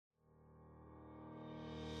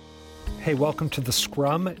Hey, welcome to the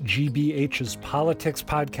Scrum, GBH's Politics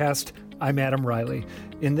Podcast. I'm Adam Reilly.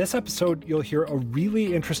 In this episode, you'll hear a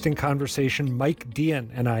really interesting conversation Mike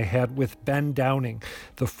Deehan and I had with Ben Downing,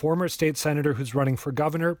 the former state senator who's running for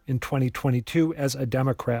governor in 2022 as a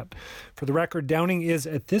Democrat. For the record, Downing is,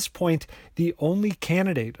 at this point, the only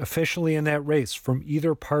candidate officially in that race from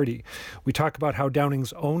either party. We talk about how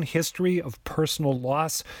Downing's own history of personal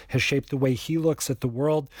loss has shaped the way he looks at the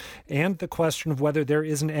world, and the question of whether there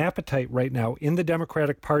is an appetite right now in the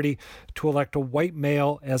Democratic Party to elect a white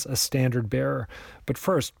male as a standard bearer. But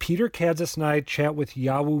first, Peter Kadzis and I chat with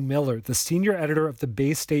Yawu Miller, the senior editor of the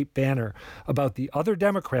Bay State Banner, about the other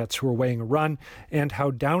Democrats who are weighing a run and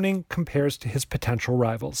how Downing compares to his potential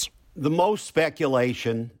rivals. The most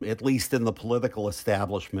speculation, at least in the political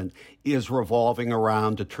establishment, is revolving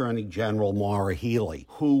around Attorney General Maura Healey,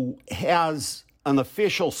 who has an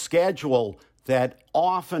official schedule that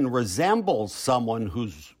often resembles someone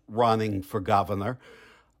who's running for governor.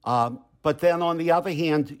 But then on the other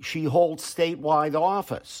hand, she holds statewide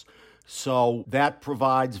office. So that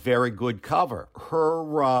provides very good cover.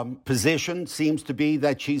 Her position seems to be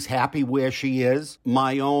that she's happy where she is.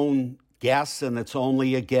 My own guess, and it's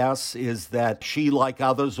only a guess, is that she, like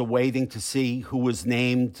others, are waiting to see who was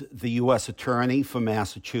named the U.S. attorney for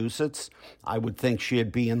Massachusetts. I would think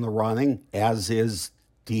she'd be in the running, as is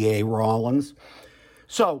D.A. Rawlins.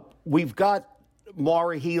 So we've got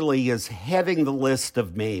Maura Healey as heading the list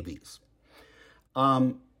of maybes.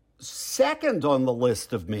 Second on the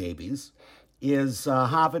list of maybes is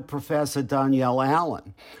Harvard professor Danielle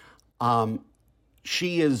Allen.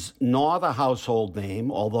 She is not a household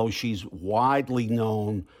name, although she's widely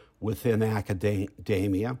known within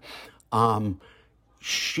academia.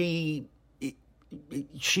 She's a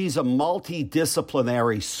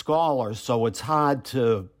multidisciplinary scholar, so it's hard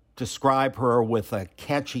to describe her with a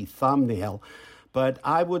catchy thumbnail. But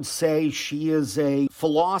I would say she is a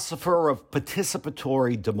philosopher of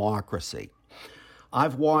participatory democracy.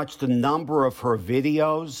 I've watched a number of her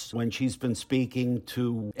videos when she's been speaking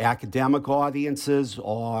to academic audiences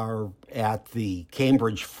or at the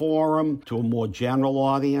Cambridge Forum to a more general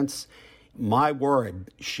audience. My word,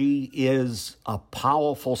 she is a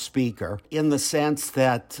powerful speaker in the sense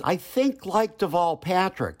that I think, like Deval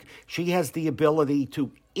Patrick, she has the ability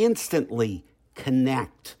to instantly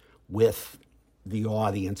connect with the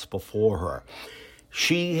audience before her.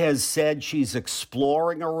 She has said she's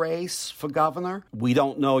exploring a race for governor. We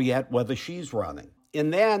don't know yet whether she's running.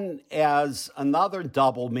 And then, as another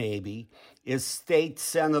double maybe, is State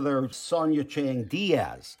Senator Sonia Chang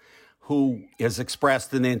Diaz, who has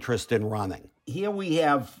expressed an interest in running. Here we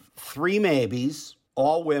have three maybes,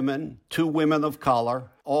 all women, two women of color,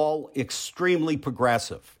 all extremely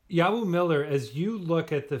progressive. Yawu Miller, as you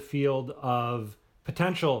look at the field of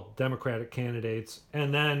potential Democratic candidates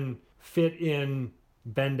and then fit in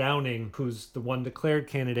Ben Downing, who's the one declared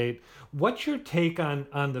candidate, what's your take on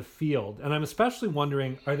the field? And I'm especially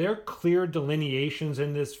wondering, are there clear delineations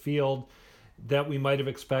in this field that we might have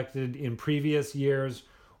expected in previous years?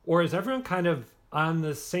 Or is everyone kind of on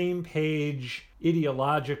the same page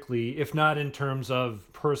ideologically, if not in terms of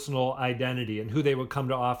personal identity and who they would come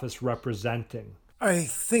to office representing? I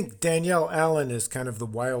think Danielle Allen is kind of the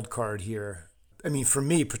wild card here. I mean, for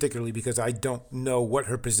me particularly, because I don't know what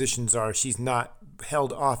her positions are. She's not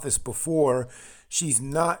held office before. She's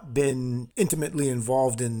not been intimately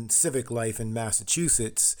involved in civic life in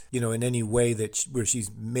Massachusetts, in any way where she's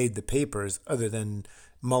made the papers other than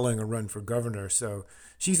mulling a run for governor. So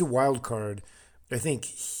she's a wild card. I think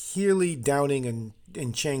Healey, Downing,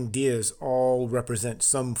 and Chang Diaz all represent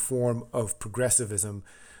some form of progressivism,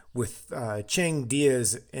 with Chang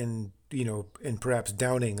Diaz and perhaps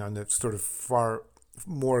Downing on the sort of far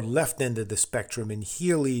more left end of the spectrum, and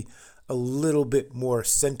Healey a little bit more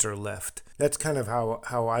center left. That's kind of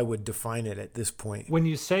how I would define it at this point. When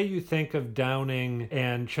you say you think of Downing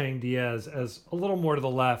and Chang Diaz as a little more to the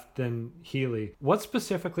left than Healey, what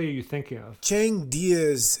specifically are you thinking of? Chang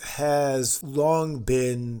Diaz has long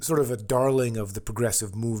been sort of a darling of the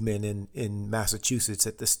progressive movement in Massachusetts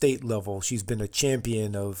at the state level. She's been a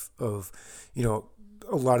champion of a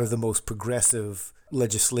lot of the most progressive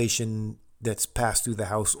legislation that's passed through the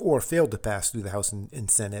House or failed to pass through the House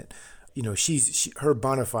and Senate. Her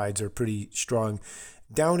bona fides are pretty strong.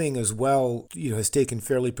 Downing as well, has taken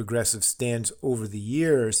fairly progressive stands over the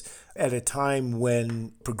years at a time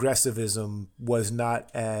when progressivism was not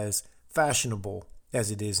as fashionable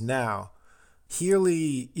as it is now.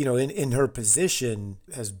 Healey, in her position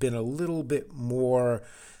has been a little bit more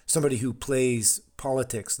somebody who plays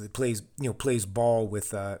politics, that plays ball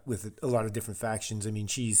with a lot of different factions. I mean,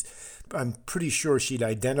 I'm pretty sure she'd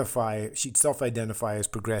self-identify as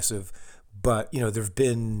progressive, but there've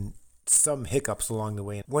been some hiccups along the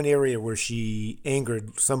way. One area where she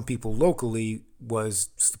angered some people locally was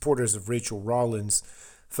supporters of Rachel Rollins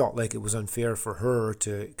felt like it was unfair for her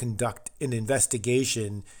to conduct an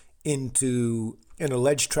investigation into an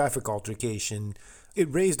alleged traffic altercation.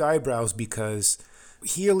 It raised eyebrows because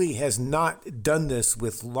Healey has not done this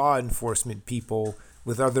with law enforcement people,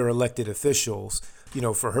 with other elected officials.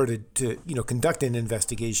 For her to conduct an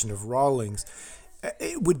investigation of Rawlings.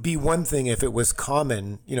 It would be one thing if it was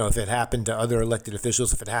common, if it happened to other elected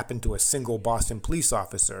officials, if it happened to a single Boston police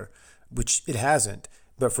officer, which it hasn't.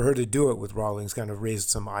 But for her to do it with Rawlings kind of raised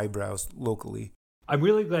some eyebrows locally. I'm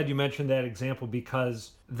really glad you mentioned that example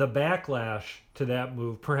because the backlash to that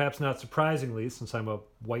move, perhaps not surprisingly, since I'm a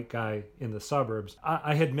white guy in the suburbs,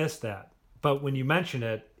 I had missed that. But when you mention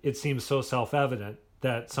it, it seems so self-evident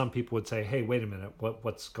that some people would say, hey, wait a minute,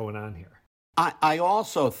 what's going on here? I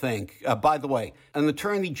also think, by the way, an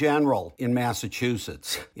attorney general in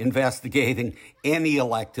Massachusetts investigating any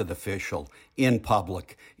elected official in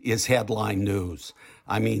public is headline news.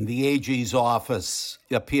 I mean, the AG's office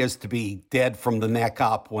appears to be dead from the neck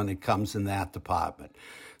up when it comes in that department.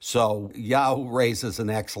 So Yawu raises an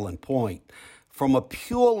excellent point. From a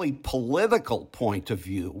purely political point of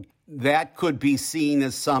view, that could be seen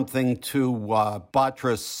as something to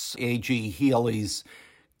buttress A.G. Healey's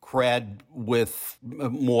cred with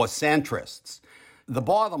more centrists. The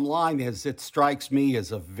bottom line is it strikes me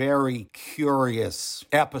as a very curious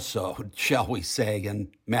episode, shall we say, in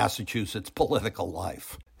Massachusetts political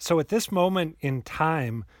life. So at this moment in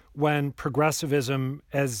time, when progressivism,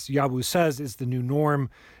 as Yawu says, is the new norm,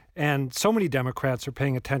 and so many Democrats are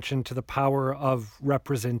paying attention to the power of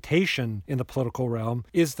representation in the political realm,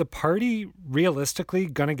 is the party realistically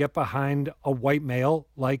going to get behind a white male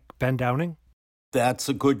like Ben Downing? That's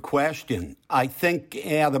a good question. I think,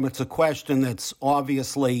 Adam, it's a question that's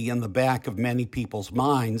obviously in the back of many people's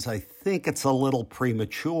minds. I think it's a little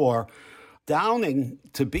premature. Downing,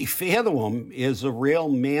 to be fair to him, is a real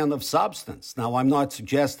man of substance. Now, I'm not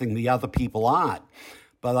suggesting the other people aren't,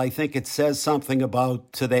 but I think it says something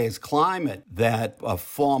about today's climate that a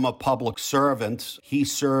former public servant, he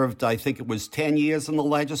served, I think it was 10 years in the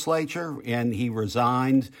legislature, and he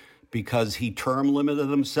resigned because he term limited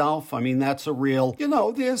himself. I mean, that's a real,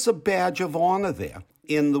 there's a badge of honor there.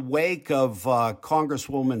 In the wake of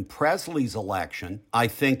Congresswoman Presley's election, I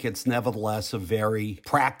think it's nevertheless a very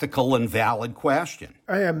practical and valid question.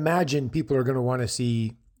 I imagine people are going to want to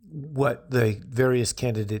see what the various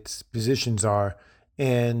candidates' positions are.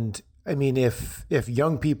 And I mean, if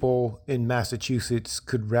young people in Massachusetts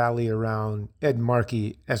could rally around Ed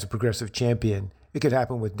Markey as a progressive champion, it could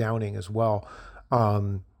happen with Downing as well.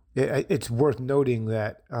 It's worth noting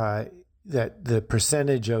that that the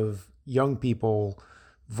percentage of young people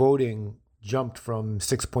voting jumped from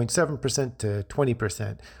 6.7% to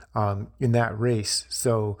 20% in that race.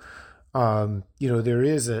 So, there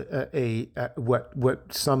is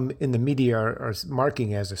what some in the media are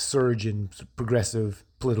marking as a surge in progressive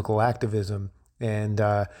political activism, and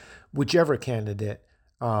whichever candidate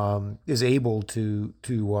is able to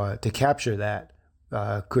capture that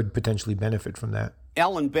could potentially benefit from that.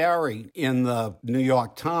 Ellen Berry in the New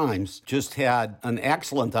York Times just had an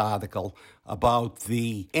excellent article about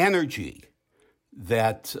the energy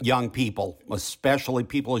that young people, especially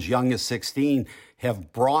people as young as 16,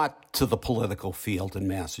 have brought to the political field in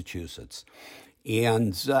Massachusetts.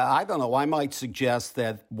 And I don't know, I might suggest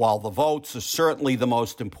that while the votes are certainly the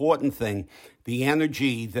most important thing, the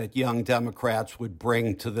energy that young Democrats would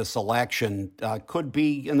bring to this election could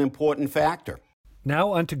be an important factor.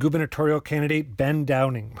 Now on to gubernatorial candidate Ben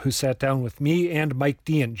Downing, who sat down with me and Mike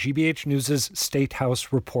Deehan, GBH News' State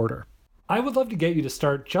House reporter. I would love to get you to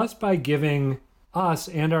start just by giving us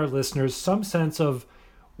and our listeners some sense of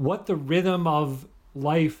what the rhythm of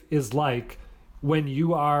life is like when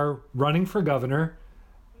you are running for governor,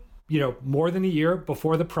 more than a year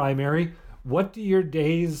before the primary. What do your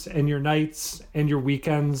days and your nights and your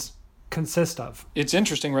weekends consist of? It's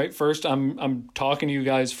interesting, right? First, I'm talking to you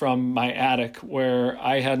guys from my attic where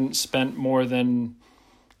I hadn't spent more than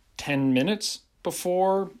 10 minutes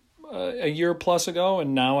before a year plus ago,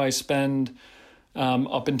 and now I spend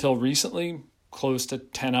up until recently close to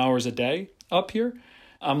 10 hours a day up here.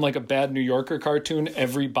 I'm like a bad New Yorker cartoon.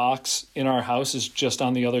 Every box in our house is just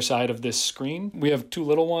on the other side of this screen. We have two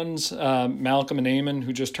little ones, Malcolm and Eamon,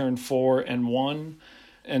 who just turned 4 and 1.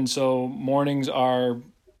 And so mornings are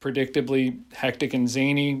predictably hectic and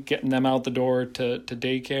zany, getting them out the door to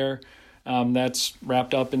daycare. That's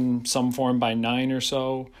wrapped up in some form by 9 or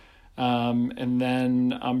so. And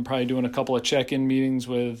then I'm probably doing a couple of check-in meetings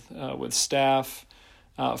with staff,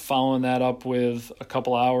 following that up with a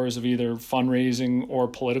couple hours of either fundraising or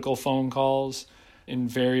political phone calls,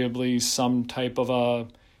 invariably some type of a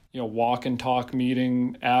walk and talk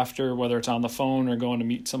meeting after, whether it's on the phone or going to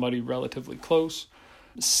meet somebody relatively close.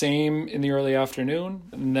 Same in the early afternoon,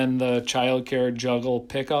 and then the childcare juggle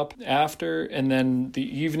pickup after. And then the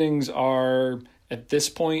evenings are, at this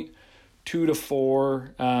point, 2 to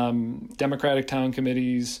 4 Democratic town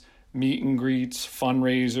committees, meet and greets,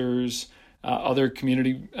 fundraisers, other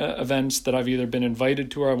community events that I've either been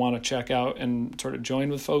invited to or I want to check out and sort of join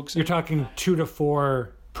with folks. You're talking 2 to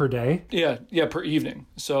 4 per day? Yeah, per evening.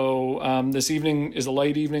 So this evening is a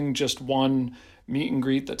light evening, just one meet and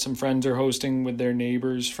greet that some friends are hosting with their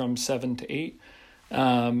neighbors from 7 to 8.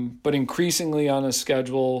 But increasingly on a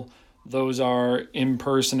schedule, those are in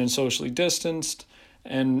person and socially distanced.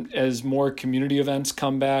 And as more community events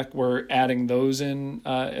come back, we're adding those in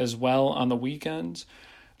as well on the weekends.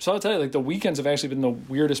 So I'll tell you, like, the weekends have actually been the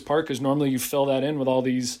weirdest part, because normally you fill that in with all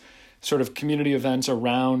these sort of community events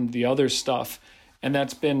around the other stuff. And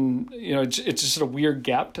that's been, it's just a weird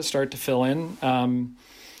gap to start to fill in.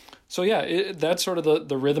 So yeah, that's sort of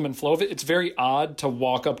the rhythm and flow of it. It's very odd to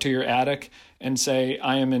walk up to your attic and say,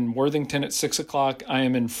 I am in Worthington at 6 o'clock, I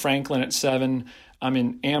am in Franklin at 7, I'm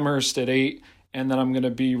in Amherst at 8, and then I'm going to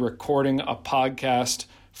be recording a podcast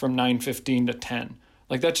from 9:15 to 10.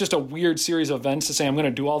 Like, that's just a weird series of events to say I'm going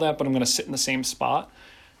to do all that, but I'm going to sit in the same spot.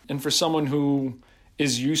 And for someone who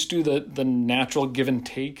is used to the natural give and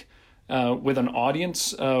take with an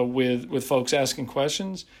audience, with folks asking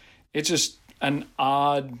questions, it's just an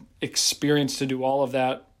odd experience to do all of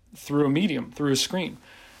that through a medium, through a screen.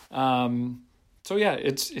 So yeah,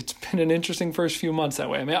 it's been an interesting first few months that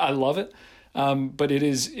way. I mean, I love it, but it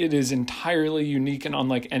is entirely unique and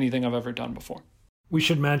unlike anything I've ever done before. We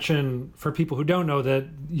should mention, for people who don't know, that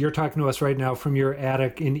you're talking to us right now from your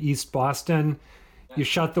attic in East Boston. You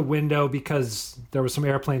shut the window because there was some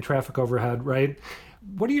airplane traffic overhead, right?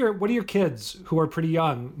 What do your kids, who are pretty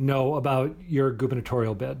young, know about your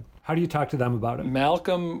gubernatorial bid? How do you talk to them about it?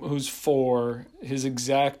 Malcolm, who's 4, his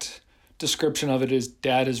exact description of it is,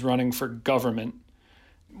 Dad is running for government,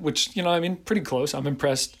 which, pretty close. I'm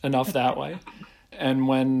impressed enough that way. And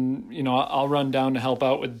when, I'll run down to help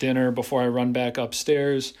out with dinner before I run back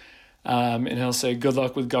upstairs, and he'll say, good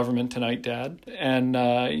luck with government tonight, Dad. And,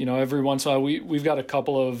 every once in a while, we've got a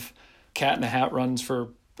couple of cat in the hat runs for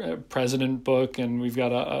President book, and we've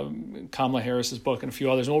got a Kamala Harris's book and a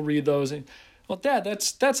few others, and we'll read those. And, well, Dad,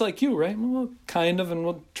 that's like you, right? Well, kind of, and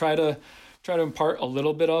we'll try to impart a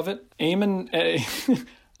little bit of it. Eamon,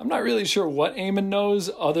 I'm not really sure what Eamon knows,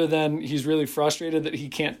 other than he's really frustrated that he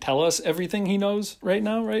can't tell us everything he knows right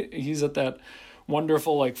now, right? He's at that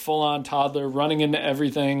wonderful, like, full-on toddler, running into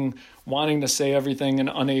everything, wanting to say everything, and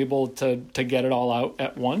unable to get it all out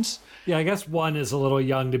at once. Yeah, I guess 1 is a little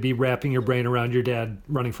young to be wrapping your brain around your dad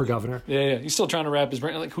running for governor. Yeah. He's still trying to wrap his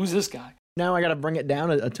brain. Like, who's this guy? Now I got to bring it down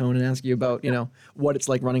a tone and ask you about, what it's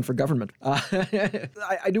like running for government. I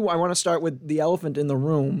want to start with the elephant in the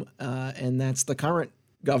room, and that's the current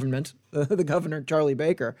government, the governor, Charlie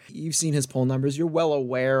Baker. You've seen his poll numbers. You're well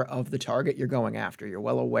aware of the target you're going after. You're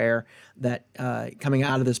well aware that coming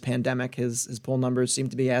out of this pandemic, his poll numbers seem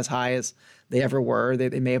to be as high as they ever were.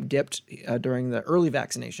 They may have dipped during the early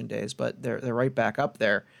vaccination days, but they're right back up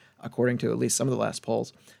there, according to at least some of the last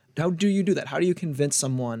polls. How do you do that? How do you convince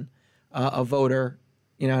someone, a voter,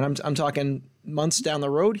 and I'm talking months down the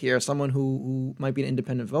road here, someone who might be an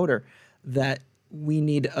independent voter, that we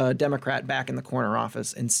need a Democrat back in the corner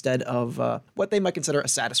office instead of what they might consider a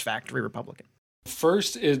satisfactory Republican?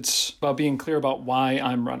 First, it's about being clear about why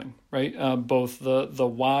I'm running, right? Both the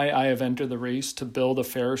why I have entered the race to build a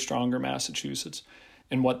fairer, stronger Massachusetts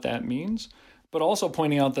and what that means, but also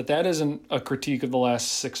pointing out that isn't a critique of the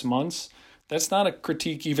last 6 months. That's not a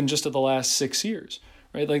critique even just of the last 6 years,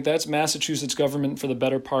 right? Like, that's Massachusetts government for the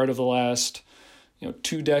better part of the last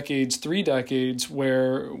 2 decades, 3 decades,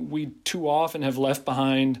 where we too often have left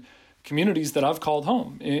behind communities that I've called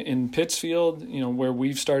home. In Pittsfield, where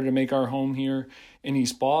we've started to make our home here, in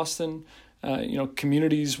East Boston,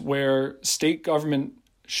 communities where state government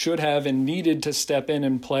should have and needed to step in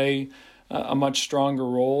and play a much stronger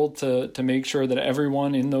role to make sure that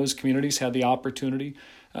everyone in those communities had the opportunity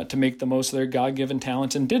to make the most of their God-given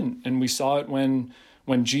talents, and didn't. And we saw it when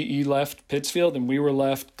GE left Pittsfield and we were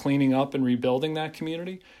left cleaning up and rebuilding that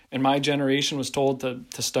community, and my generation was told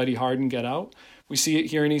to study hard and get out. We see it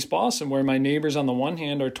here in East Boston, where my neighbors on the one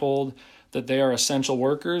hand are told that they are essential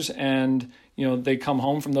workers and they come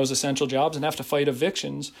home from those essential jobs and have to fight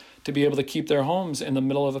evictions to be able to keep their homes in the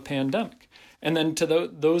middle of a pandemic. And then to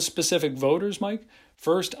those specific voters, Mike,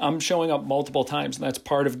 first, I'm showing up multiple times, and that's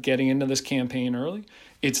part of getting into this campaign early.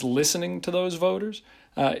 It's listening to those voters.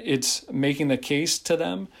 It's making the case to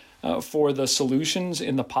them for the solutions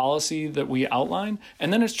in the policy that we outline.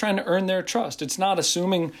 And then it's trying to earn their trust. It's not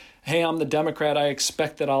assuming, hey, I'm the Democrat, I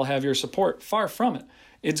expect that I'll have your support. Far from it.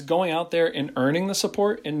 It's going out there and earning the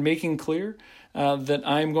support and making clear that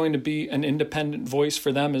I'm going to be an independent voice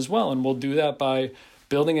for them as well. And we'll do that by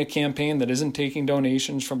building a campaign that isn't taking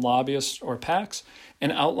donations from lobbyists or PACs,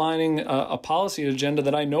 and outlining a policy agenda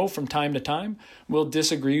that I know from time to time will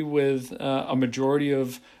disagree with a majority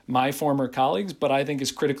of my former colleagues, but I think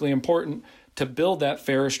is critically important to build that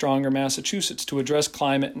fairer, stronger Massachusetts, to address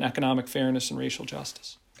climate and economic fairness and racial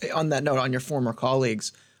justice. On that note, on your former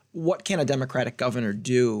colleagues, what can a Democratic governor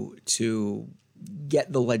do to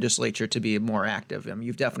get the legislature to be more active? I mean,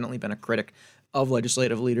 you've definitely been a critic of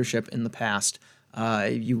legislative leadership in the past.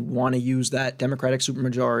 You want to use that Democratic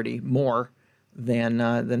supermajority more than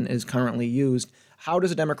is currently used. How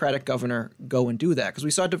does a Democratic governor go and do that? Because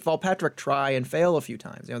we saw Deval Patrick try and fail a few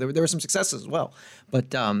times. There were some successes as well,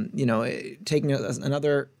 but taking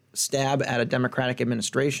another stab at a Democratic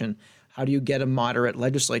administration, how do you get a moderate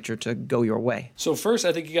legislature to go your way? So first,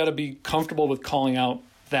 I think you got to be comfortable with calling out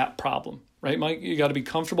that problem, right, Mike? You got to be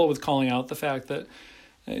comfortable with calling out the fact that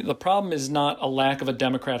the problem is not a lack of a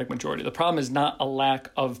Democratic majority. The problem is not a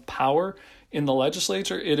lack of power in the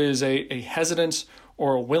legislature. It is a hesitance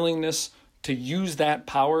or a willingness to use that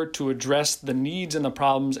power to address the needs and the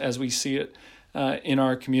problems as we see it in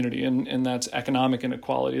our community. And that's economic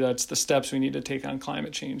inequality. That's the steps we need to take on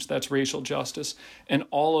climate change. That's racial justice and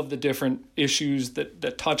all of the different issues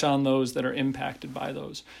that touch on those, that are impacted by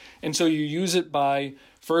those. And so you use it by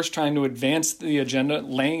first trying to advance the agenda,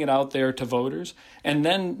 laying it out there to voters, and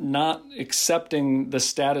then not accepting the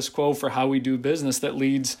status quo for how we do business that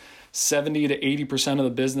leads 70 to 80% of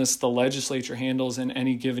the business the legislature handles in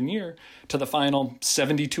any given year to the final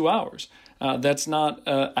 72 hours. That's not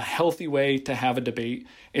a healthy way to have a debate.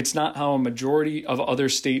 It's not how a majority of other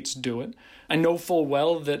states do it. I know full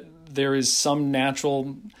well that there is some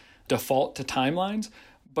natural default to timelines,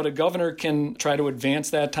 but a governor can try to advance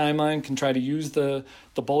that timeline, can try to use the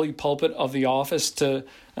bully pulpit of the office to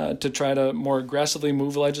try to more aggressively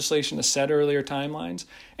move legislation to set earlier timelines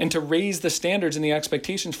and to raise the standards and the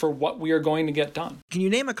expectations for what we are going to get done. Can you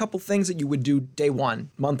name a couple things that you would do day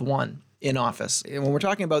one, month one in office? And when we're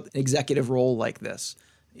talking about an executive role like this,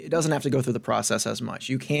 it doesn't have to go through the process as much.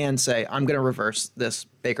 You can say, I'm going to reverse this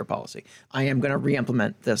Baker policy. I am going to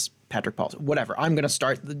re-implement this Patrick policy, whatever. I'm going to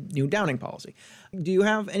start the new Downing policy. Do you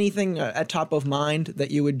have anything at top of mind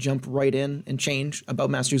that you would jump right in and change about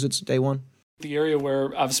Massachusetts day one? The area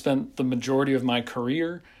where I've spent the majority of my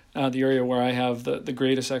career, the area where I have the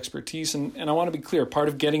greatest expertise. And I want to be clear, part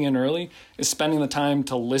of getting in early is spending the time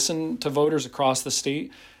to listen to voters across the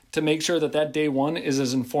state to make sure that day one is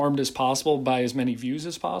as informed as possible by as many views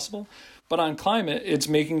as possible. But on climate, it's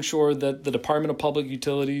making sure that the Department of Public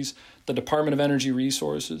Utilities, the Department of Energy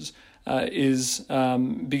Resources, is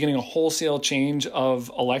beginning a wholesale change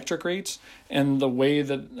of electric rates and the way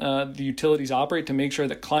that the utilities operate to make sure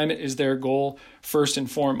that climate is their goal first and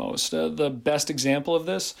foremost. The best example of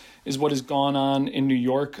this is what has gone on in New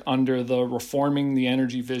York under the Reforming the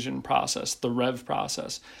Energy Vision process, the REV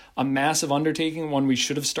process. A massive undertaking, one we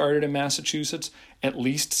should have started in Massachusetts at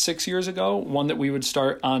least 6 years ago, one that we would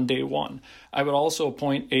start on day one. I would also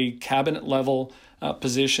appoint a cabinet level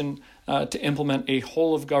position to implement a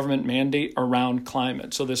whole of government mandate around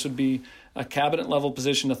climate. So this would be a cabinet level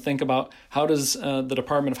position to think about how does the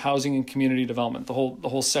Department of Housing and Community Development, the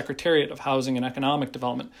whole Secretariat of Housing and Economic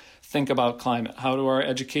Development, think about climate? How do our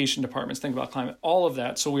education departments think about climate? All of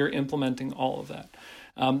that. So we're implementing all of that.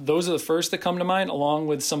 Those are the first that come to mind, along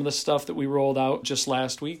with some of the stuff that we rolled out just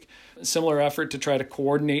last week. A similar effort to try to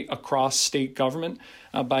coordinate across state government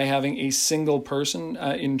by having a single person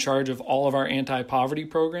in charge of all of our anti-poverty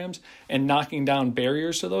programs and knocking down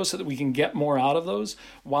barriers to those so that we can get more out of those,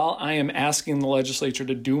 while I am asking the legislature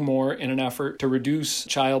to do more in an effort to reduce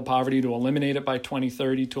child poverty, to eliminate it by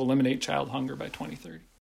 2030, to eliminate child hunger by 2030.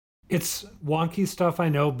 It's wonky stuff, I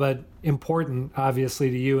know, but important, obviously,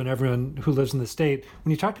 to you and everyone who lives in the state.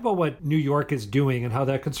 When you talked about what New York is doing and how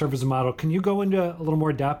that could serve as a model, can you go into a little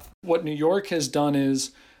more depth? What New York has done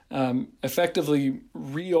is effectively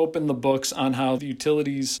reopen the books on how the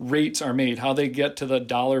utilities rates are made, how they get to the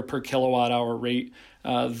dollar per kilowatt hour rate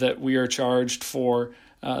that we are charged for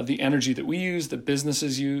the energy that we use, that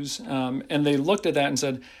businesses use. And they looked at that and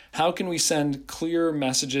said, how can we send clear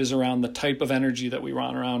messages around the type of energy that we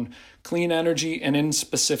run, around clean energy and in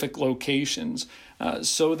specific locations,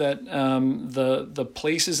 so that the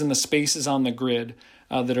places and the spaces on the grid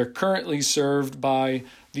that are currently served by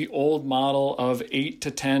the old model of 8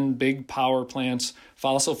 to 10 big power plants,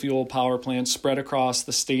 fossil fuel power plants spread across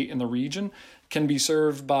the state and the region, can be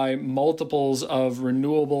served by multiples of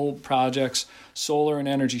renewable projects, solar and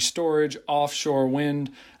energy storage, offshore wind,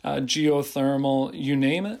 geothermal, you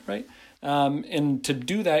name it, right? And to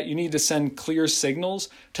do that, you need to send clear signals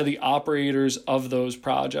to the operators of those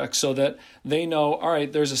projects so that they know, all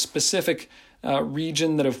right, there's a specific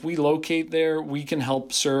region that if we locate there, we can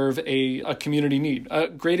help serve a community need. A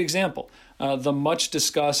great example, the much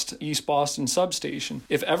discussed East Boston substation.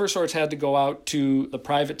 If Eversource had to go out to the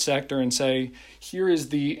private sector and say, here is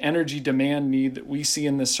the energy demand need that we see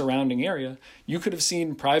in this surrounding area, you could have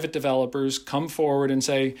seen private developers come forward and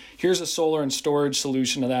say, here's a solar and storage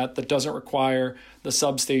solution to that doesn't require the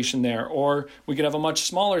substation there. Or we could have a much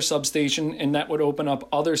smaller substation, and that would open up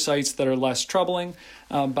other sites that are less troubling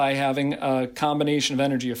by having a combination of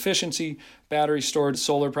energy efficiency, battery storage,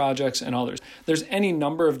 solar projects, and others. There's any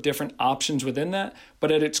number of different options within that,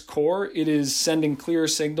 but at its core, it is sending clear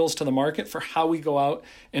signals to the market for how we go out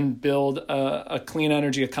and build a clean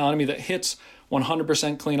energy economy that hits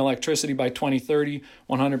 100% clean electricity by 2030,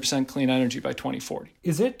 100% clean energy by 2040.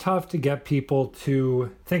 Is it tough to get people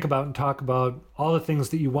to think about and talk about all the things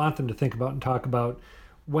that you want them to think about and talk about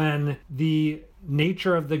when the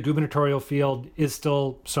nature of the gubernatorial field is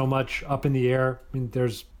still so much up in the air? I mean,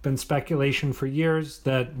 there's been speculation for years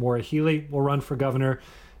that Maura Healey will run for governor.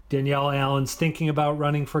 Danielle Allen's thinking about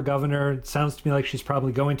running for governor. It sounds to me like she's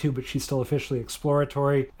probably going to, but she's still officially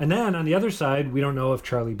exploratory. And then on the other side, we don't know if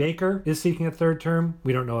Charlie Baker is seeking a third term.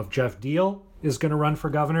 We don't know if Jeff Deal is going to run for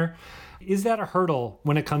governor. Is that a hurdle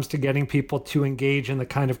when it comes to getting people to engage in the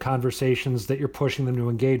kind of conversations that you're pushing them to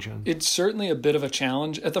engage in? It's certainly a bit of a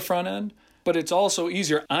challenge at the front end, but it's also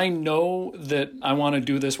easier. I know that I want to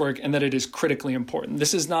do this work and that it is critically important.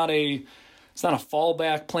 This is not it's not a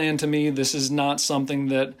fallback plan to me. This is not something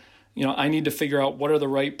that, I need to figure out what are the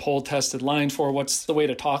right poll-tested lines for, what's the way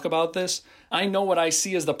to talk about this. I know what I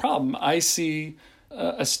see as the problem. I see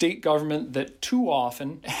a state government that too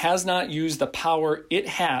often has not used the power it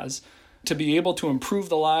has to be able to improve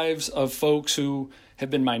the lives of folks who have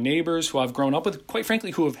been my neighbors, who I've grown up with, quite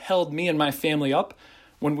frankly, who have held me and my family up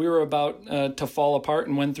when we were about to fall apart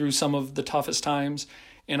and went through some of the toughest times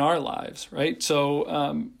in our lives, right?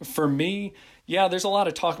 So for me, there's a lot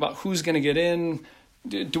of talk about who's going to get in.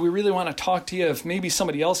 Do we really want to talk to you if maybe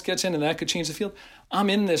somebody else gets in and that could change the field? I'm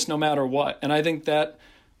in this no matter what. And I think that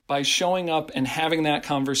by showing up and having that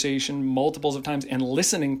conversation multiples of times and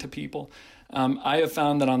listening to people, I have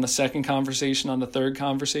found that on the second conversation, on the third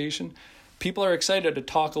conversation, people are excited to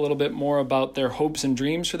talk a little bit more about their hopes and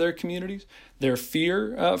dreams for their communities, their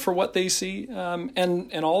fear for what they see,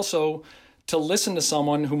 and also to listen to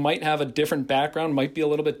someone who might have a different background, might be a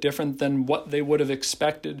little bit different than what they would have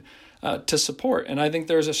expected to support. And I think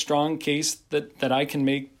there's a strong case that I can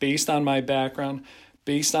make based on my background,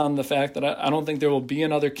 based on the fact that I don't think there will be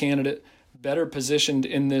another candidate better positioned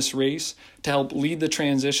in this race to help lead the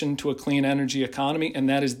transition to a clean energy economy. And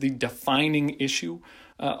that is the defining issue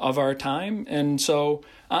of our time. And so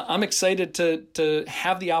I'm excited to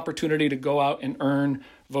have the opportunity to go out and earn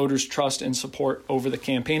voters' trust and support over the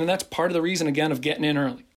campaign. And that's part of the reason, again, of getting in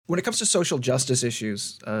early. When it comes to social justice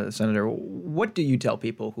issues, Senator, what do you tell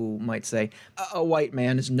people who might say a white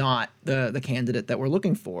man is not the candidate that we're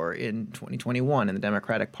looking for in 2021 in the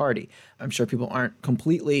Democratic Party? I'm sure people aren't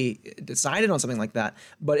completely decided on something like that,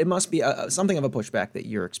 but it must be something of a pushback that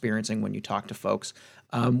you're experiencing when you talk to folks.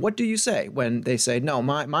 What do you say when they say, no,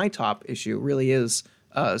 my top issue really is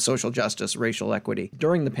social justice, racial equity,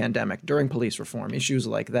 during the pandemic, during police reform, issues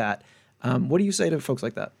like that? What do you say to folks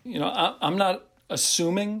like that? I'm not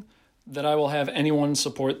assuming that I will have anyone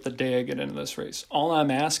support the day I get into this race. All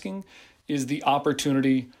I'm asking is the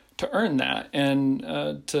opportunity to earn that and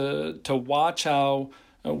to watch how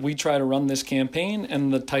we try to run this campaign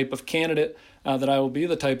and the type of candidate that I will be,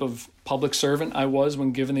 the type of public servant I was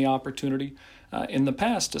when given the opportunity in the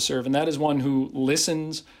past to serve. And that is one who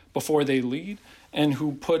listens before they lead and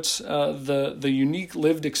who puts the unique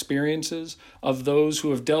lived experiences of those who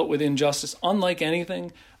have dealt with injustice, unlike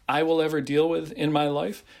anything I will ever deal with in my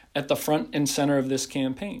life, at the front and center of this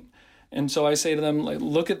campaign. And so I say to them, like,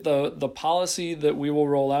 look at the policy that we will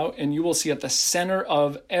roll out, and you will see at the center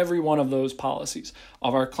of every one of those policies,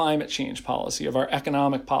 of our climate change policy, of our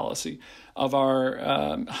economic policy, of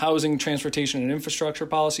our housing, transportation, and infrastructure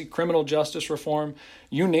policy, criminal justice reform,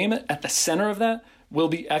 you name it, at the center of that will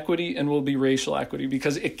be equity and will be racial equity,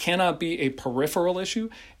 because it cannot be a peripheral issue.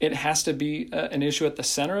 It has to be an issue at the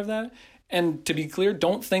center of that. And to be clear,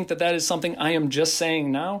 don't think that that is something I am just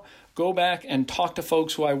saying now. Go back and talk to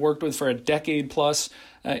folks who I worked with for a decade plus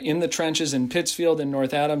in the trenches in Pittsfield and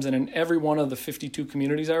North Adams and in every one of the 52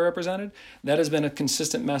 communities I represented. That has been a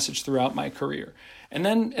consistent message throughout my career. And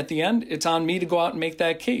then at the end, it's on me to go out and make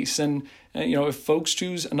that case. And if folks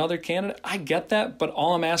choose another candidate, I get that. But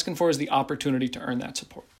all I'm asking for is the opportunity to earn that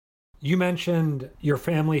support. You mentioned your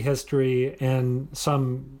family history and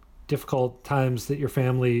some difficult times that your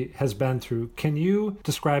family has been through. Can you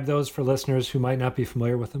describe those for listeners who might not be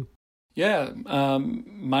familiar with them? Yeah.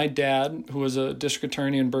 My dad, who was a district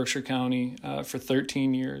attorney in Berkshire County for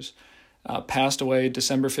 13 years, passed away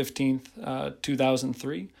December 15th,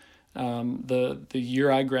 2003. The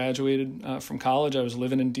year I graduated from college, I was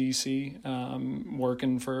living in D.C.,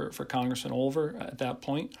 working for Congressman Olver at that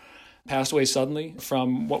point. Passed away suddenly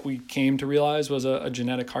from what we came to realize was a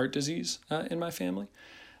genetic heart disease in my family.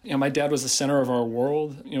 My dad was the center of our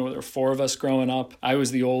world. There were four of us growing up. I was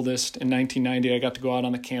the oldest. In 1990, I got to go out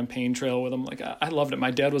on the campaign trail with him. Like, I loved it. My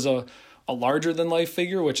dad was a larger than life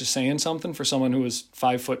figure, which is saying something for someone who was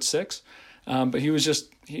 5'6". But he was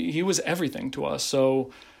he was everything to us. So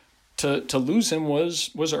to lose him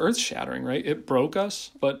was earth shattering, right? It broke us,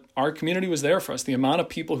 but our community was there for us. The amount of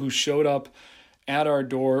people who showed up at our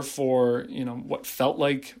door for, what felt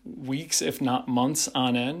like weeks, if not months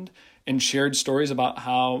on end, and shared stories about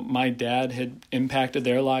how my dad had impacted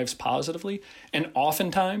their lives positively. And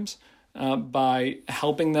oftentimes, by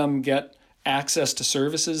helping them get access to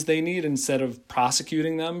services they need instead of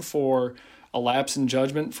prosecuting them for a lapse in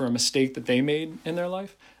judgment for a mistake that they made in their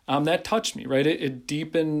life, that touched me, right? It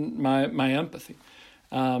deepened my empathy.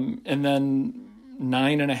 And then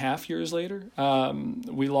 9.5 years later,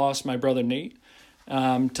 we lost my brother Nate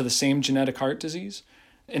to the same genetic heart disease.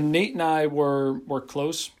 And Nate and I were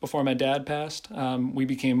close before my dad passed. We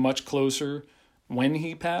became much closer when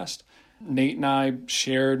he passed. Nate and I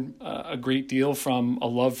shared a great deal, from a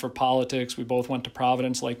love for politics. We both went to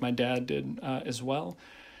Providence like my dad did as well.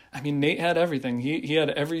 I mean, Nate had everything. He had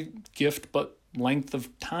every gift but length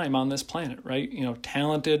of time on this planet, right?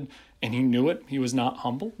 Talented, and he knew it. He was not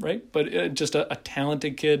humble, right? But just a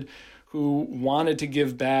talented kid who wanted to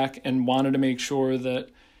give back and wanted to make sure that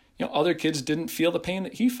other kids didn't feel the pain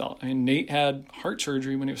that he felt. I mean, Nate had heart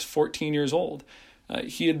surgery when he was 14 years old.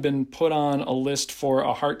 He had been put on a list for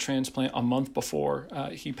a heart transplant a month before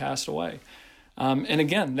he passed away. And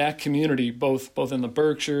again, that community, both in the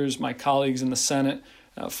Berkshires, my colleagues in the Senate,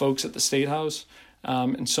 folks at the State House,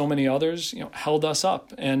 and so many others, held us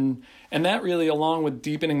up. And that really, along with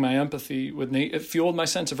deepening my empathy with Nate, it fueled my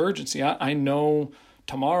sense of urgency. I know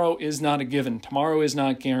tomorrow is not a given. Tomorrow is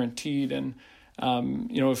not guaranteed. And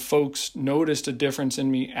if folks noticed a difference in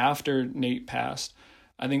me after Nate passed,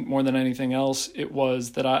 I think more than anything else, it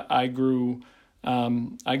was that I grew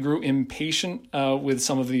impatient with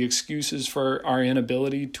some of the excuses for our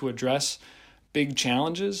inability to address big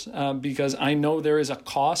challenges, because I know there is a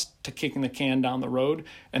cost to kicking the can down the road,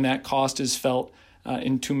 and that cost is felt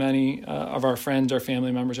in too many of our friends, our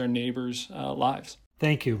family members, our neighbors' lives.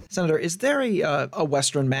 Thank you. Senator, is there a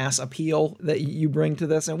Western Mass appeal that you bring to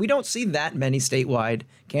this? And we don't see that many statewide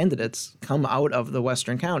candidates come out of the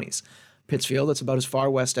Western counties. Pittsfield, that's about as far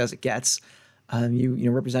west as it gets.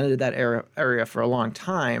 You represented that area for a long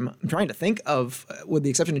time. I'm trying to think of, with the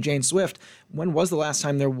exception of Jane Swift, when was the last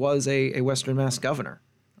time there was a Western Mass governor?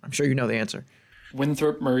 I'm sure you know the answer.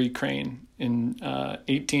 Winthrop Murray Crane in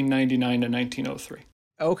 1899 to 1903.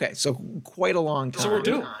 Okay, so quite a long time. So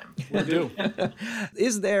we're due.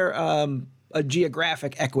 Is there a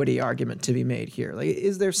geographic equity argument to be made here? Like,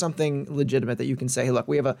 is there something legitimate that you can say, hey, look,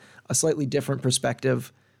 we have a slightly different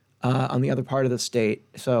perspective on the other part of the state.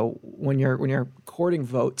 So when you're courting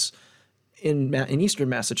votes in Eastern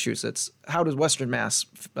Massachusetts, how does Western Mass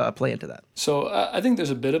play into that? So I think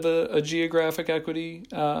there's a bit of a geographic equity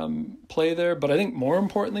play there, but I think more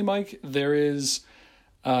importantly, Mike, there is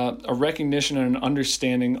a recognition and an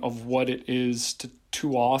understanding of what it is to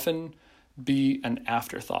too often be an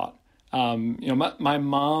afterthought. My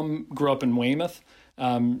mom grew up in Weymouth,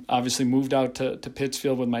 obviously moved out to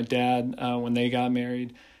Pittsfield with my dad when they got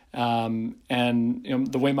married. And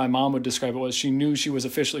the way my mom would describe it was she knew she was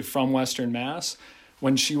officially from Western Mass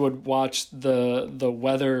when she would watch the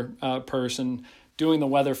weather person doing the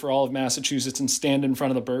weather for all of Massachusetts and stand in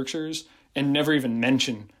front of the Berkshires and never even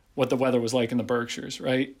mention what the weather was like in the Berkshires,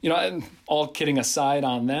 right? And all kidding aside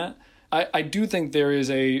on that, I do think there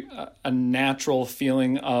is a natural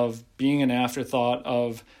feeling of being an afterthought,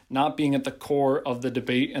 of not being at the core of the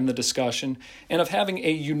debate and the discussion, and of having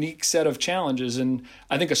a unique set of challenges. And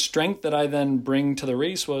I think a strength that I then bring to the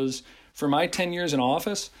race was, for my 10 years in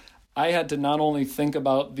office, I had to not only think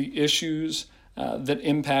about the issues that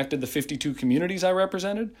impacted the 52 communities I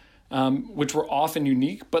represented, which were often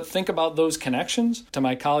unique, but think about those connections to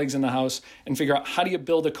my colleagues in the House and figure out, how do you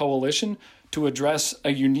build a coalition to address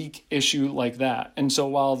a unique issue like that? And so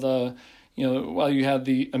while you had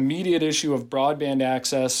the immediate issue of broadband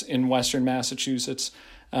access in Western Massachusetts,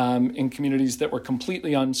 in communities that were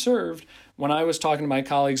completely unserved, when I was talking to my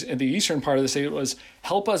colleagues in the eastern part of the state, it was,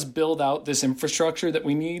 help us build out this infrastructure that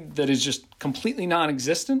we need that is just completely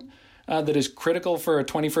non-existent, that is critical for a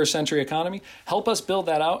 21st century economy. Help us build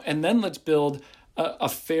that out, and then let's build a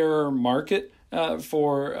fairer market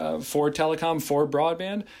for telecom, for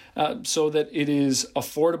broadband, so that it is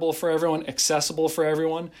affordable for everyone, accessible for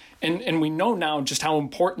everyone. And we know now just how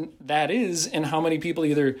important that is, and how many people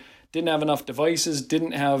either didn't have enough devices,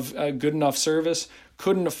 didn't have good enough service,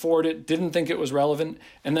 couldn't afford it, didn't think it was relevant,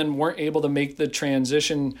 and then weren't able to make the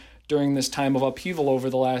transition during this time of upheaval over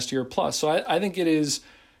the last year plus. So I think it is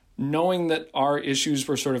knowing that our issues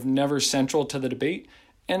were sort of never central to the debate,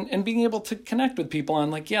 and being able to connect with people on,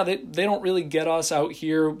 like, yeah, they don't really get us out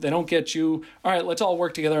here. They don't get you. All right, let's all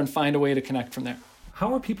work together and find a way to connect from there.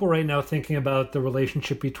 How are people right now thinking about the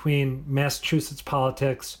relationship between Massachusetts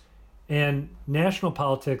politics and national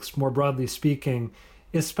politics, more broadly speaking,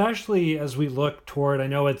 especially as we look toward, I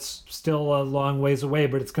know it's still a long ways away,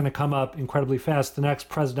 but it's going to come up incredibly fast, the next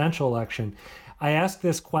presidential election? I ask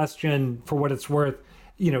this question for what it's worth.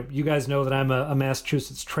 You guys know that I'm a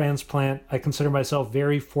Massachusetts transplant. I consider myself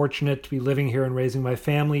very fortunate to be living here and raising my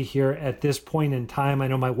family here at this point in time. I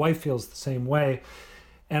know my wife feels the same way.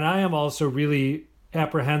 And I am also really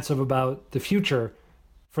apprehensive about the future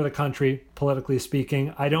for the country, politically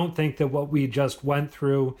speaking. I don't think that what we just went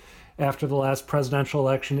through after the last presidential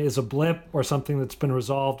election is a blip or something that's been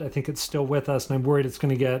resolved. I think it's still with us, and I'm worried it's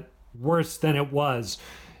going to get worse than it was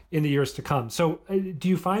in the years to come. So do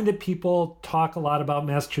you find that people talk a lot about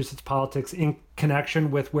Massachusetts politics in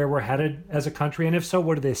connection with where we're headed as a country? And if so,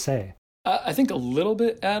 what do they say? I think a little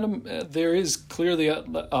bit, Adam. There is clearly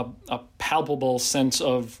a palpable sense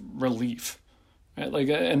of relief, right?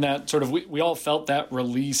 And that sort of, we all felt that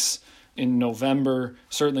release in November.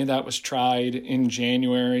 Certainly that was tried in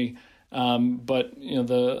January. But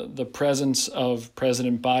the presence of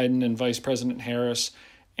President Biden and Vice President Harris,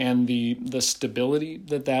 and the stability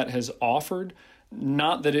that has offered,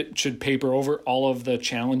 not that it should paper over all of the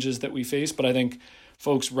challenges that we face, but I think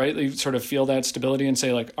folks rightly sort of feel that stability and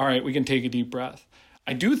say, like, all right, we can take a deep breath.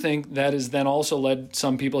 I do think that has then also led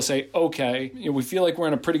some people to say, okay, we feel like we're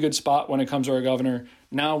in a pretty good spot when it comes to our governor.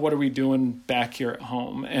 Now what are we doing back here at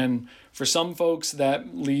home? And for some folks,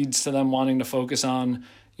 that leads to them wanting to focus on,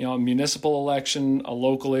 a municipal election, a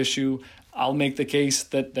local issue. I'll make the case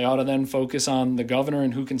that they ought to then focus on the governor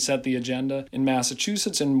and who can set the agenda in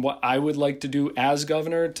Massachusetts, and what I would like to do as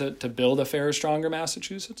governor to build a fairer, stronger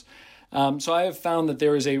Massachusetts. So I have found that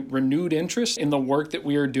there is a renewed interest in the work that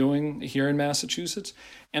we are doing here in Massachusetts,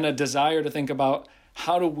 and a desire to think about,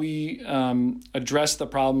 how do we address the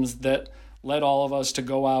problems that led all of us to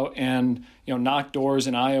go out and knock doors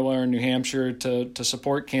in Iowa or New Hampshire to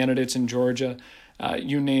support candidates in Georgia,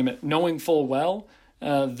 you name it, knowing full well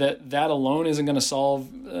that alone isn't going to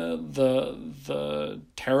solve the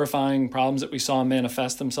terrifying problems that we saw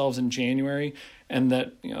manifest themselves in January and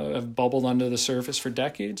that have bubbled under the surface for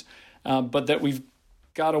decades, but that we've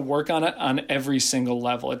got to work on it on every single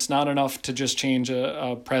level. It's not enough to just change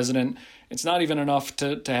a president. It's not even enough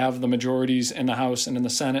to have the majorities in the House and in the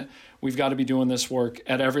Senate. We've got to be doing this work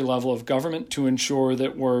at every level of government to ensure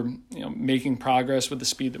that we're making progress with the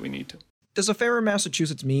speed that we need to. Does a fairer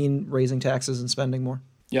Massachusetts mean raising taxes and spending more?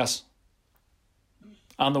 Yes.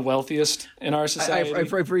 On the wealthiest in our society. I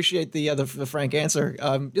appreciate the frank answer.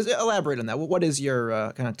 Just elaborate on that. What is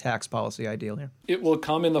your kind of tax policy ideal here? It will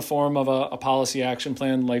come in the form of a policy action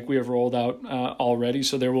plan like we have rolled out already.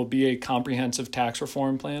 So there will be a comprehensive tax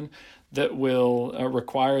reform plan that will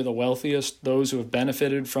require the wealthiest, those who have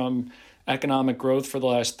benefited from economic growth for the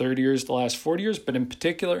last 30 years, the last 40 years, but in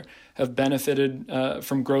particular have benefited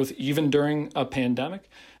from growth even during a pandemic,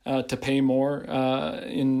 to pay more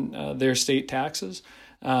in their state taxes.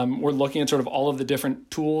 We're looking at sort of all of the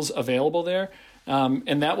different tools available there.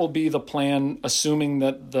 And that will be the plan, assuming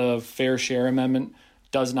that the Fair Share Amendment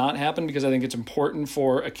does not happen, because I think it's important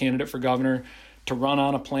for a candidate for governor to run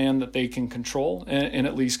on a plan that they can control and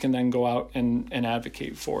at least can then go out and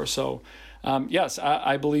advocate for. So yes,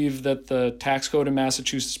 I believe that the tax code in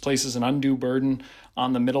Massachusetts places an undue burden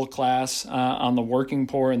on the middle class, on the working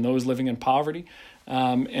poor, and those living in poverty.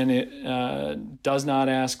 And it does not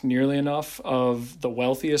ask nearly enough of the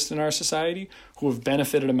wealthiest in our society, who have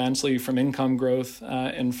benefited immensely from income growth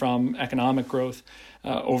and from economic growth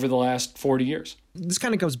over the last 40 years. This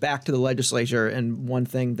kind of goes back to the legislature, and one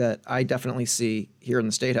thing that I definitely see here in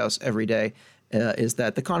the State House every day is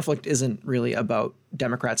that the conflict isn't really about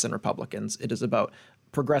Democrats and Republicans. It is about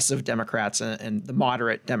progressive Democrats and the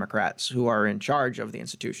moderate Democrats who are in charge of the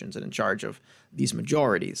institutions and in charge of these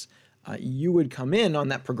majorities. You would come in on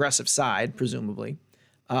that progressive side, presumably,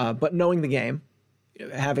 but knowing the game,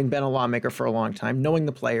 having been a lawmaker for a long time, knowing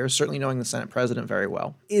the players, certainly knowing the Senate president very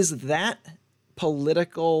well. Is that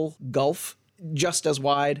political gulf just as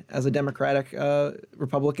wide as a Democratic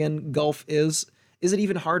Republican gulf is? Is it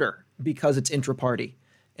even harder because it's intra-party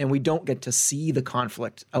and we don't get to see the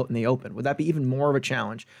conflict out in the open? Would that be even more of a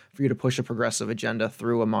challenge for you to push a progressive agenda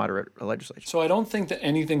through a moderate legislature? So I don't think that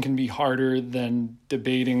anything can be harder than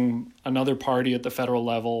debating another party at the federal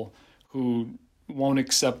level who won't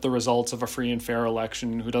accept the results of a free and fair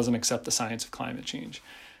election, who doesn't accept the science of climate change.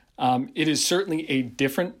 It is certainly a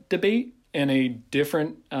different debate and a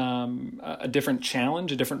different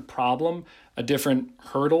challenge, a different problem, a different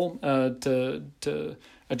hurdle to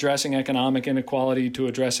addressing economic inequality, to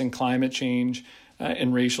addressing climate change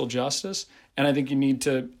and racial justice. And I think you need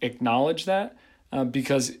to acknowledge that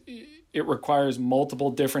because it requires multiple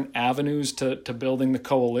different avenues to building the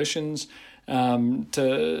coalitions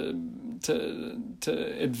to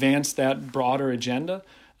advance that broader agenda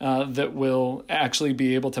that will actually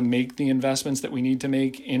be able to make the investments that we need to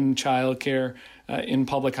make in childcare, in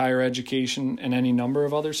public higher education, and any number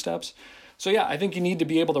of other steps. So yeah, I think you need to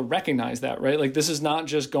be able to recognize that, right? Like, this is not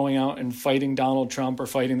just going out and fighting Donald Trump or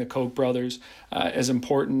fighting the Koch brothers, as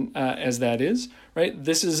important as that is, right?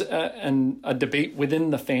 This is a debate within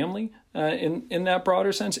the family in that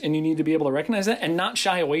broader sense, and you need to be able to recognize that and not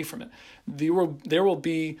shy away from it. There will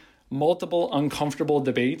be multiple uncomfortable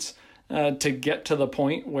debates to get to the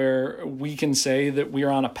point where we can say that we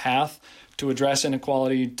are on a path to address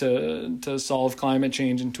inequality, to solve climate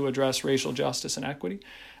change, and to address racial justice and equity.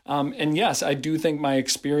 And yes, I do think my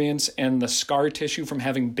experience and the scar tissue from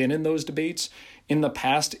having been in those debates in the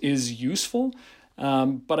past is useful.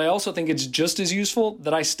 But I also think it's just as useful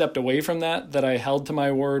that I stepped away from that I held to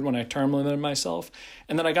my word when I term limited myself,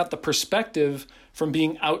 and that I got the perspective from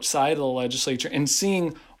being outside of the legislature and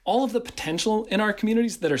seeing all of the potential in our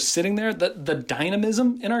communities that are sitting there, the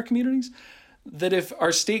dynamism in our communities, that if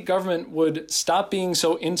our state government would stop being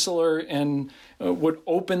so insular and would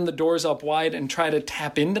open the doors up wide and try to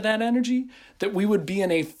tap into that energy, that we would be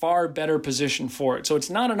in a far better position for it. So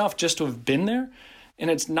it's not enough just to have been there,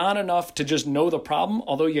 and it's not enough to just know the problem,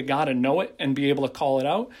 although you got to know it and be able to call it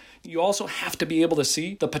out. You also have to be able to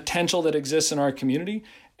see the potential that exists in our community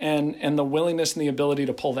and the willingness and the ability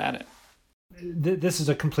to pull that in. This is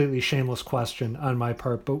a completely shameless question on my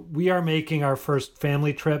part, but we are making our first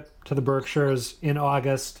family trip to the Berkshires in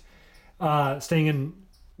August, staying in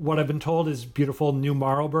what I've been told is beautiful New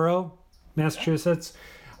Marlborough, Massachusetts.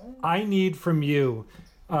 I need from you,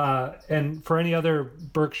 and for any other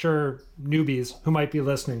Berkshire newbies who might be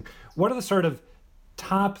listening, what are the sort of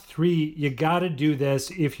top 3 you got to do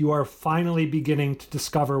this if you are finally beginning to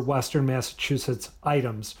discover Western Massachusetts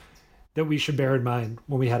items that we should bear in mind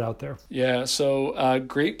when we head out there? Yeah, so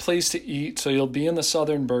great place to eat. So you'll be in the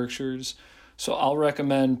Southern Berkshires. So I'll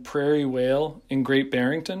recommend Prairie Whale in Great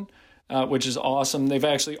Barrington, which is awesome. They've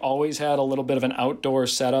actually always had a little bit of an outdoor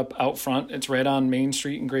setup out front. It's right on Main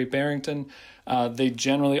Street in Great Barrington. They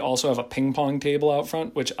generally also have a ping pong table out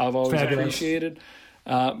front, which I've always appreciated.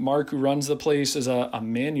 Mark, who runs the place, is a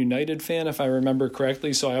Man United fan, if I remember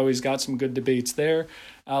correctly, so I always got some good debates there.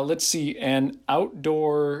 Let's see, an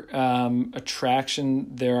outdoor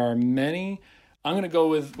attraction, there are many. I'm going to go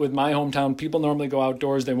with my hometown. People normally go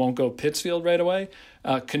outdoors. They won't go Pittsfield right away.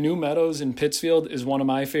 Canoe Meadows in Pittsfield is one of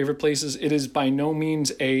my favorite places. It is by no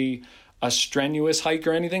means a strenuous hike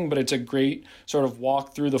or anything, but it's a great sort of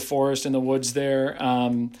walk through the forest and the woods there.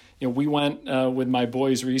 We went with my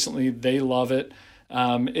boys recently. They love it.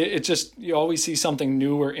 It just, you always see something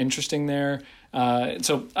new or interesting there.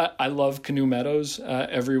 So I love Canoe Meadows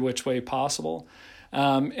every which way possible.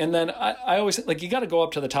 And then I always you got to go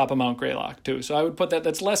up to the top of Mount Greylock too. So I would put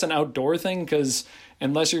that's less an outdoor thing, because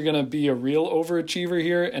unless you're going to be a real overachiever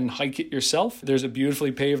here and hike it yourself, there's a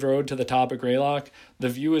beautifully paved road to the top of Greylock. The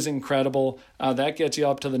view is incredible. That gets you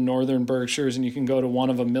up to the northern Berkshires, and you can go to one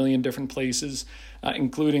of a million different places,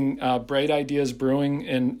 including Bright Ideas Brewing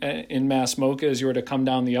in Massamoka as you were to come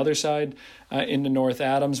down the other side into North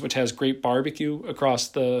Adams, which has great barbecue across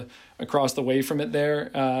the way from it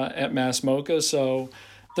there at Massamoka. So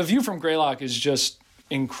the view from Greylock is just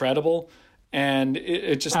incredible, and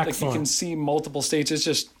it just like you can see multiple states. It's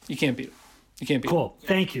just you can't beat it. You can't beat it. Cool.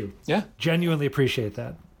 Thank you. Yeah. Genuinely appreciate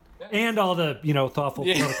that. And all the, thoughtful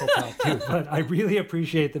political talk too. But I really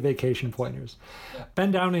appreciate the vacation pointers. Yeah.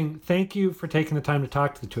 Ben Downing, thank you for taking the time to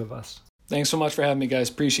talk to the two of us. Thanks so much for having me, guys.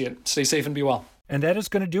 Appreciate it. Stay safe and be well. And that is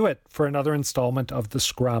going to do it for another installment of The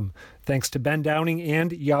Scrum. Thanks to Ben Downing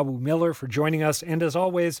and Yawu Miller for joining us. And as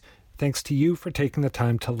always, thanks to you for taking the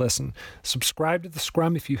time to listen. Subscribe to The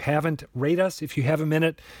Scrum if you haven't. Rate us if you have a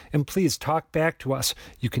minute. And please talk back to us.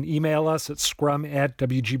 You can email us at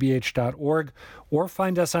scrum@wgbh.org or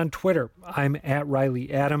find us on Twitter. I'm at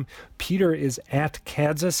Reilly Adam. Peter is at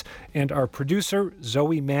Kadzis. And our producer,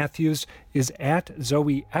 Zoe Matthews, is at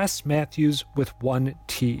Zoe S. Matthews with one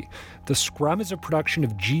T. The Scrum is a production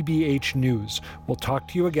of GBH News. We'll talk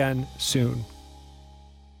to you again soon.